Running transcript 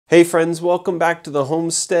Hey friends, welcome back to the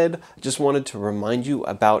Homestead. I just wanted to remind you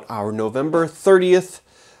about our November 30th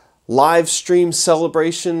live stream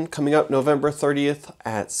celebration coming up November 30th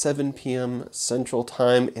at 7 p.m. Central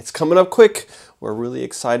Time. It's coming up quick. We're really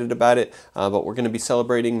excited about it, but we're going to be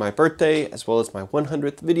celebrating my birthday as well as my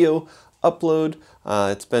 100th video upload.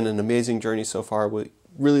 It's been an amazing journey so far. We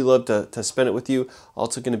really love to spend it with you.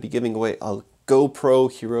 Also going to be giving away a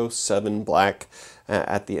GoPro Hero 7 Black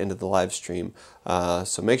at the end of the live stream.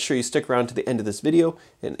 So make sure you stick around to the end of this video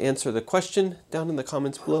and answer the question down in the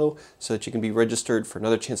comments below so that you can be registered for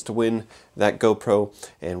another chance to win that GoPro,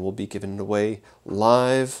 and we'll be giving it away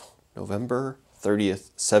live November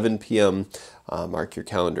 30th, 7 p.m. Mark your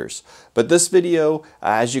calendars. But this video,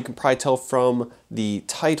 as you can probably tell from the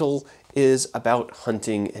title, is about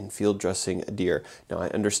hunting and field dressing a deer. Now, I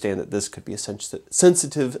understand that this could be a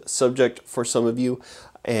sensitive subject for some of you,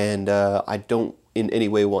 and I don't in any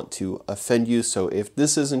way want to offend you. So if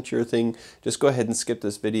this isn't your thing, just go ahead and skip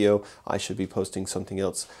this video. I should be posting something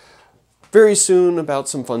else very soon about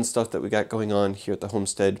some fun stuff that we got going on here at the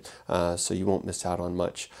homestead, so you won't miss out on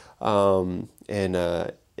much.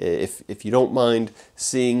 If you don't mind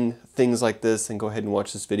seeing things like this, then go ahead and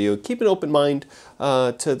watch this video. Keep an open mind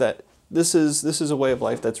to that. This is a way of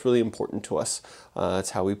life that's really important to us. It's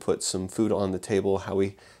how we put some food on the table, how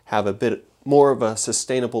we have a bit more of a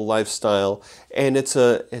sustainable lifestyle, and it's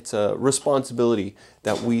a responsibility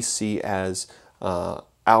that we see as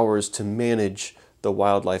ours to manage the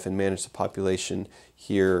wildlife and manage the population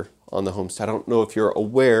here on the homestead. I don't know if you're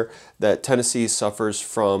aware that Tennessee suffers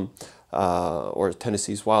from or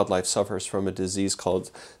Tennessee's wildlife suffers from a disease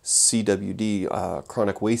called CWD,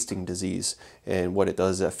 chronic wasting disease, and what it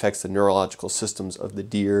does, it affects the neurological systems of the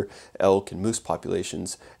deer, elk, and moose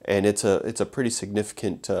populations, and it's a pretty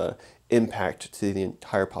significant impact to the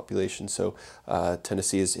entire population. So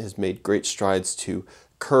Tennessee has made great strides to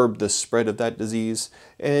curb the spread of that disease,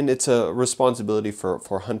 and it's a responsibility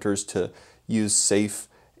for hunters to use safe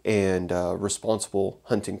and responsible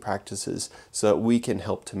hunting practices so that we can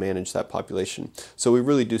help to manage that population. So we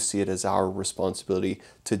really do see it as our responsibility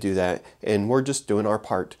to do that, and we're just doing our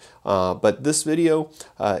part. But this video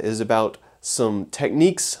is about some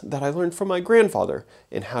techniques that I learned from my grandfather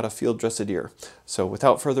in how to field dress a deer. So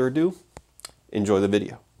without further ado, enjoy the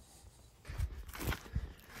video.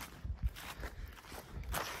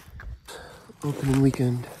 Opening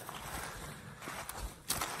weekend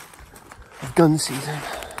of gun season.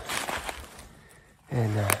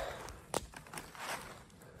 And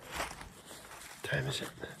time is it?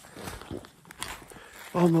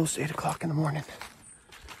 Almost 8 o'clock in the morning.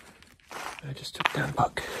 I just took down a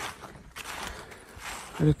buck.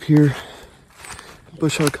 Right up here in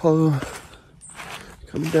Bush Hog Hollow.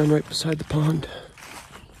 Coming down right beside the pond.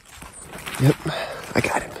 Yep, I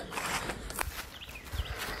got him.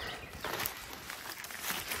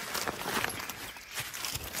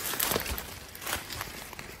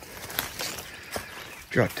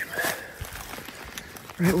 Dropped him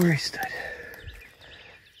right where he stood.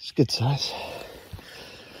 It's a good size.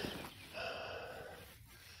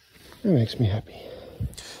 That makes me happy.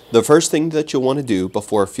 The first thing that you'll want to do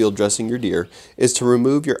before field dressing your deer is to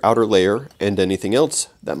remove your outer layer and anything else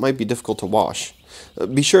that might be difficult to wash.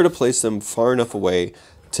 Be sure to place them far enough away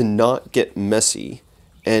to not get messy,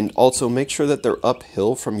 and also make sure that they're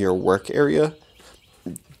uphill from your work area.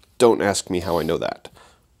 Don't ask me how I know that.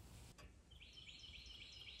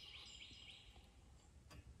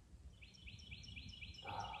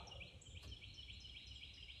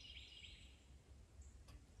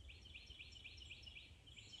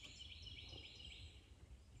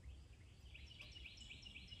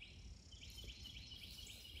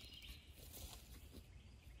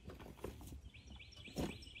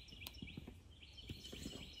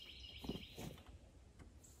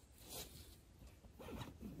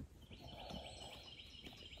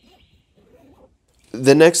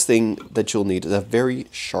 The next thing that you'll need is a very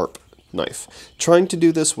sharp knife. Trying to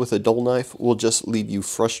do this with a dull knife will just leave you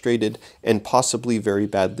frustrated and possibly very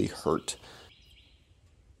badly hurt.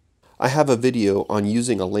 I have a video on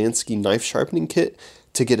using a Lansky knife sharpening kit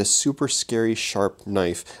to get a super scary sharp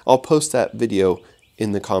knife. I'll post that video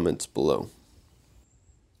in the comments below.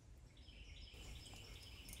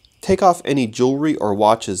 Take off any jewelry or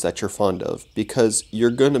watches that you're fond of, because you're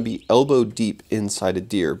going to be elbow deep inside a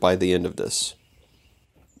deer by the end of this.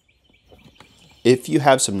 If you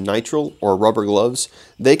have some nitrile or rubber gloves,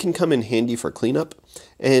 they can come in handy for cleanup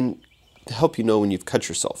and help you know when you've cut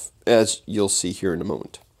yourself, as you'll see here in a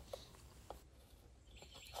moment.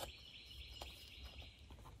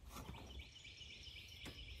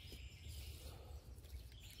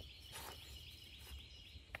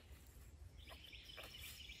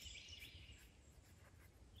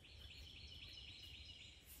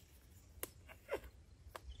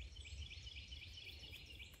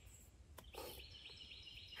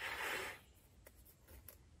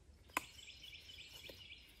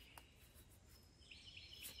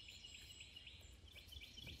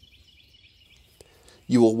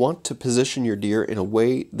 You will want to position your deer in a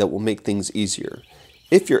way that will make things easier.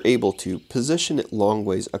 If you're able to, position it long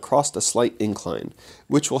ways across a slight incline,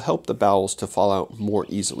 which will help the bowels to fall out more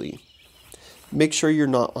easily. Make sure you're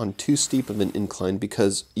not on too steep of an incline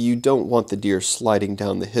because you don't want the deer sliding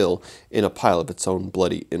down the hill in a pile of its own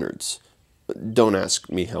bloody innards. Don't ask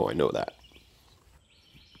me how I know that.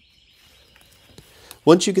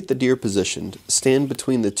 Once you get the deer positioned, stand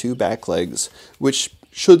between the two back legs, which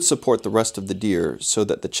should support the rest of the deer so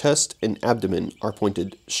that the chest and abdomen are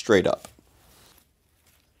pointed straight up.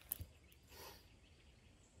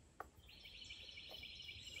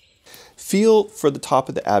 Feel for the top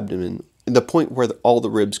of the abdomen, the point where all the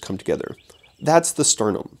ribs come together. That's the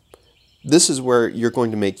sternum. This is where you're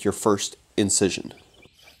going to make your first incision.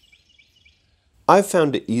 I've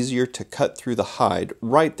found it easier to cut through the hide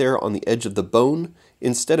right there on the edge of the bone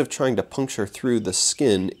instead of trying to puncture through the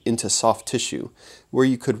skin into soft tissue, where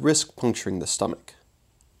you could risk puncturing the stomach.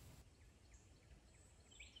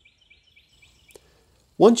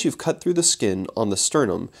 Once you've cut through the skin on the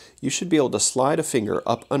sternum, you should be able to slide a finger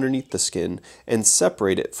up underneath the skin and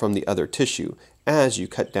separate it from the other tissue as you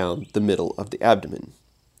cut down the middle of the abdomen.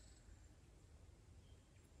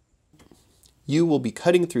 You will be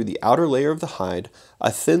cutting through the outer layer of the hide,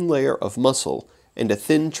 a thin layer of muscle, and a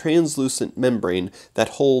thin translucent membrane that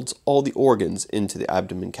holds all the organs into the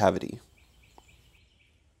abdomen cavity.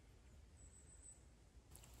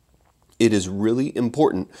 It is really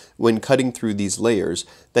important when cutting through these layers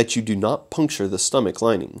that you do not puncture the stomach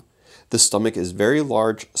lining. The stomach is a very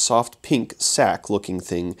large, soft pink sac-looking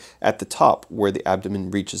thing at the top where the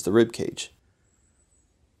abdomen reaches the rib cage.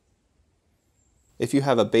 If you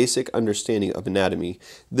have a basic understanding of anatomy,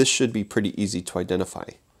 this should be pretty easy to identify.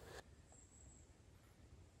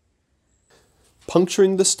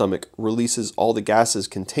 Puncturing the stomach releases all the gases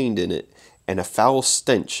contained in it and a foul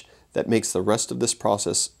stench that makes the rest of this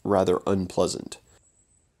process rather unpleasant.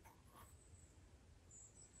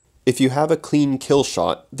 If you have a clean kill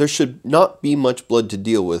shot, there should not be much blood to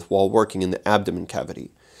deal with while working in the abdomen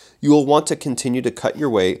cavity. You will want to continue to cut your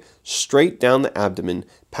way straight down the abdomen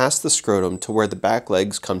past the scrotum to where the back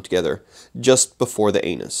legs come together, just before the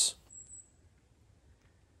anus.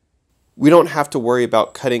 We don't have to worry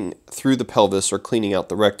about cutting through the pelvis or cleaning out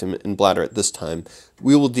the rectum and bladder at this time.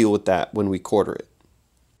 We will deal with that when we quarter it.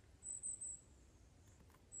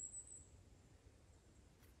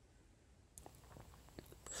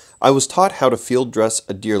 I was taught how to field dress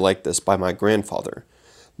a deer like this by my grandfather.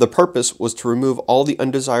 The purpose was to remove all the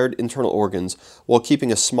undesired internal organs while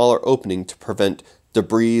keeping a smaller opening to prevent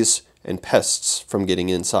debris and pests from getting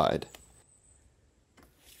inside.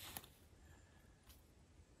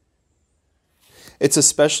 It's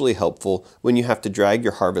especially helpful when you have to drag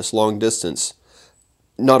your harvest long distance.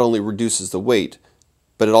 Not only reduces the weight,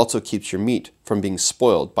 but it also keeps your meat from being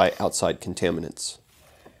spoiled by outside contaminants.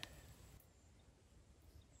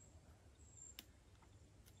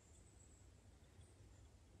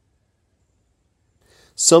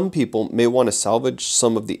 Some people may want to salvage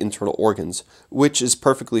some of the internal organs, which is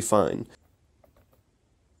perfectly fine.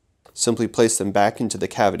 Simply place them back into the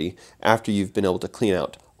cavity after you've been able to clean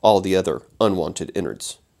out all the other unwanted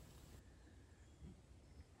innards.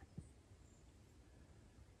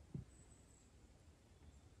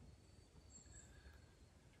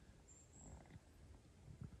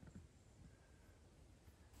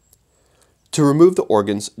 To remove the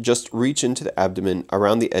organs, just reach into the abdomen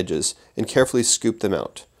around the edges and carefully scoop them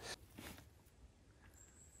out.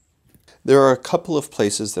 There are a couple of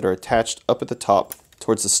places that are attached up at the top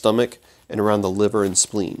towards the stomach and around the liver and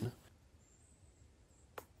spleen.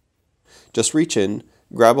 Just reach in,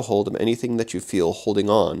 grab a hold of anything that you feel holding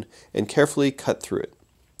on, and carefully cut through it.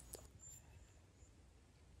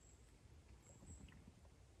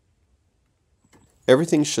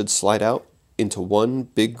 Everything should slide out into one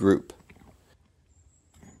big group.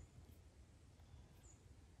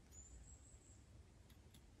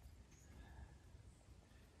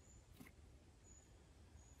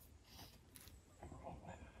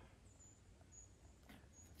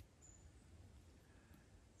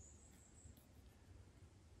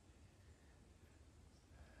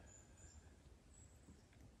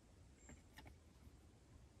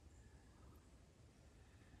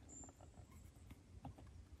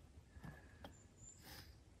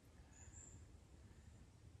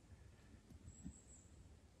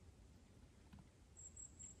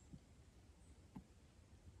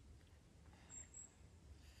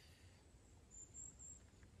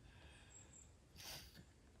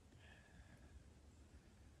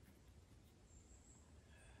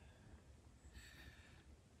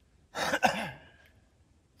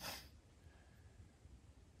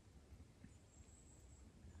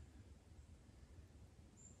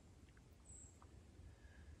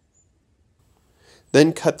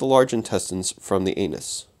 Then cut the large intestines from the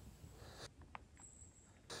anus.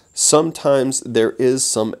 Sometimes there is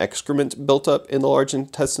some excrement built up in the large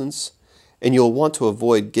intestines, and you'll want to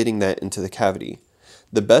avoid getting that into the cavity.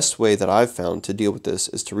 The best way that I've found to deal with this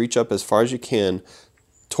is to reach up as far as you can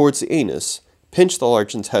towards the anus, pinch the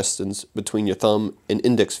large intestines between your thumb and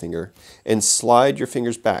index finger, and slide your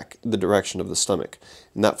fingers back the direction of the stomach,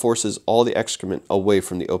 and that forces all the excrement away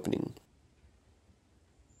from the opening.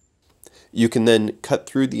 You can then cut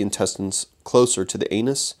through the intestines closer to the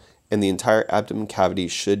anus, and the entire abdomen cavity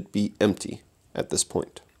should be empty at this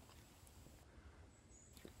point.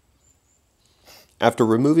 After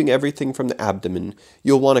removing everything from the abdomen,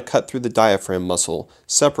 you'll want to cut through the diaphragm muscle,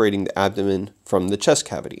 separating the abdomen from the chest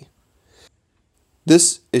cavity.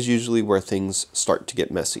 This is usually where things start to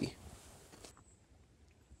get messy.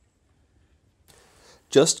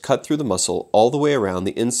 Just cut through the muscle all the way around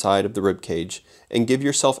the inside of the rib cage and give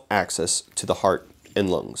yourself access to the heart and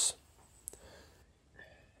lungs.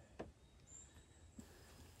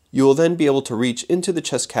 You will then be able to reach into the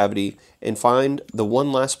chest cavity and find the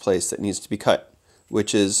one last place that needs to be cut,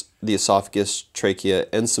 which is the esophagus, trachea,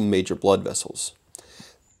 and some major blood vessels.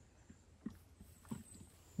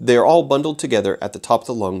 They are all bundled together at the top of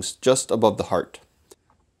the lungs, just above the heart.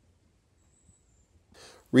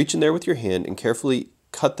 Reach in there with your hand and carefully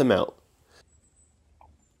cut them out.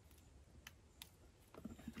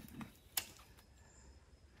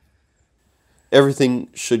 Everything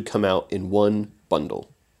should come out in one bundle.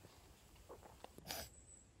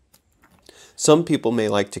 Some people may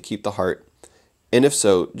like to keep the heart, and if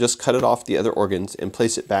so, just cut it off the other organs and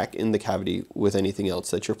place it back in the cavity with anything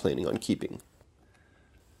else that you're planning on keeping.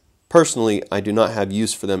 Personally, I do not have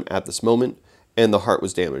use for them at this moment, and the heart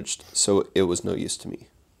was damaged, so it was no use to me.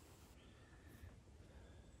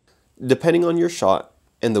 Depending on your shot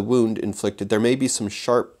and the wound inflicted, there may be some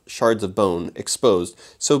sharp shards of bone exposed,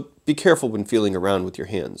 so be careful when feeling around with your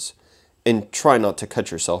hands, and try not to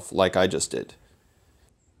cut yourself like I just did.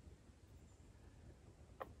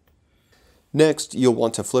 Next, you'll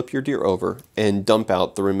want to flip your deer over and dump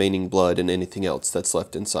out the remaining blood and anything else that's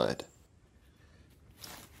left inside.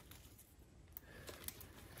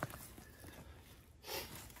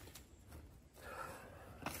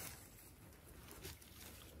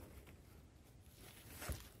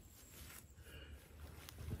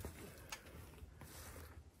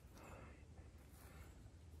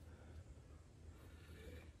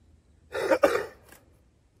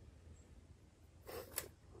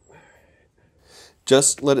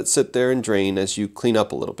 Just let it sit there and drain as you clean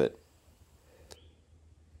up a little bit.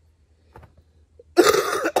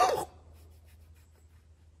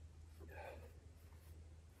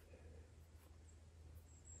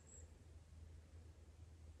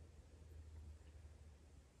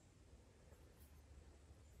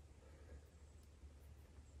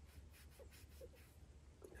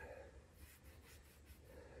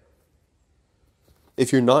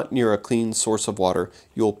 If you're not near a clean source of water,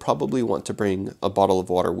 you'll probably want to bring a bottle of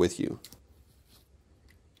water with you.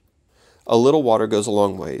 A little water goes a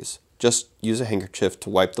long ways. Just use a handkerchief to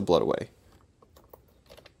wipe the blood away.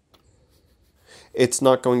 It's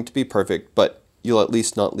not going to be perfect, but you'll at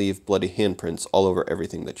least not leave bloody handprints all over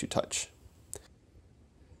everything that you touch.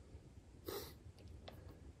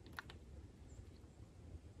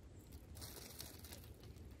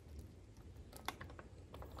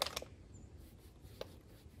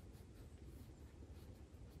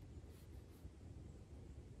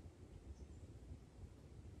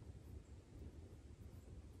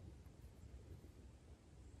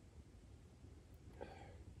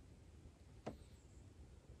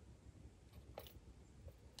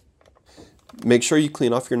 Make sure you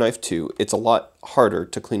clean off your knife too. It's a lot harder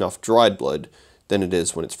to clean off dried blood than it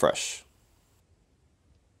is when it's fresh.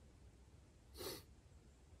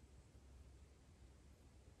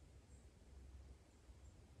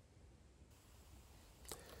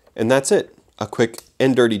 And that's it. A quick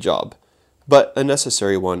and dirty job, but a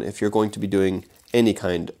necessary one if you're going to be doing any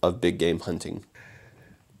kind of big game hunting.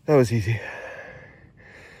 That was easy.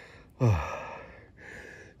 Oh,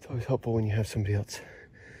 it's always helpful when you have somebody else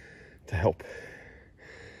to help.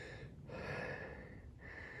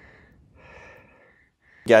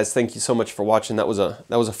 Guys, thank you so much for watching. That was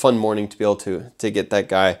a fun morning to be able to get that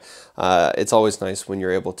guy. It's always nice when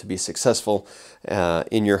you're able to be successful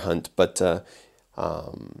in your hunt. But yeah,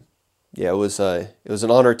 it was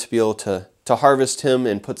an honor to be able to harvest him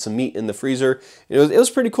and put some meat in the freezer. It was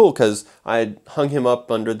pretty cool because I had hung him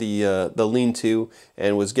up under the lean-to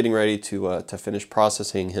and was getting ready to finish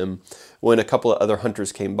processing him when a couple of other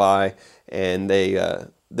hunters came by, and they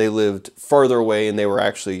lived further away, and they were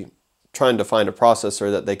actually trying to find a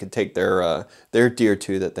processor that they could take their deer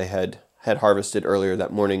to that they had harvested earlier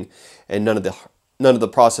that morning, and none of the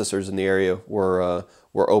processors in the area were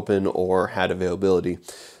open or had availability.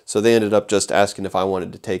 So they ended up just asking if I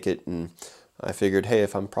wanted to take it, and I figured, hey,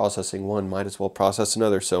 if I'm processing one, might as well process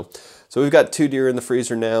another. So we've got 2 deer in the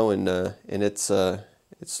freezer now, and it's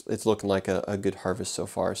looking like a good harvest so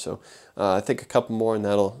far. So I think a couple more, and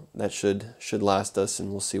that should last us,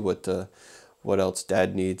 and we'll see what else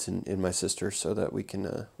Dad needs and my sister, so that we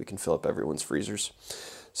can fill up everyone's freezers.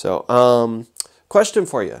 So question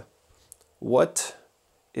for you: what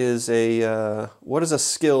is a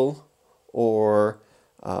skill or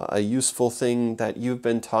a useful thing that you've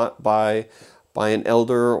been taught by an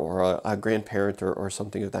elder or a grandparent or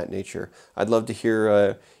something of that nature? I'd love to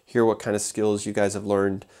hear what kind of skills you guys have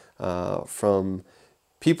learned from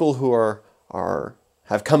people who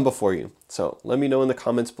have come before you. So let me know in the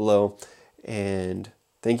comments below, and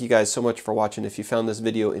thank you guys so much for watching. If you found this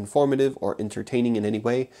video informative or entertaining in any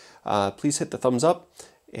way, please hit the thumbs up,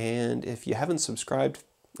 and if you haven't subscribed,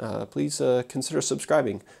 please consider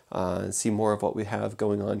subscribing and see more of what we have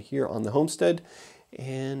going on here on the homestead.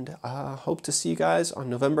 And hope to see you guys on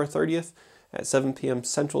November 30th at 7 p.m.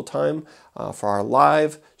 Central Time for our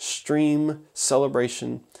live stream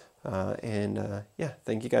celebration. Yeah,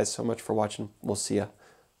 thank you guys so much for watching. We'll see you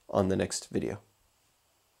on the next video.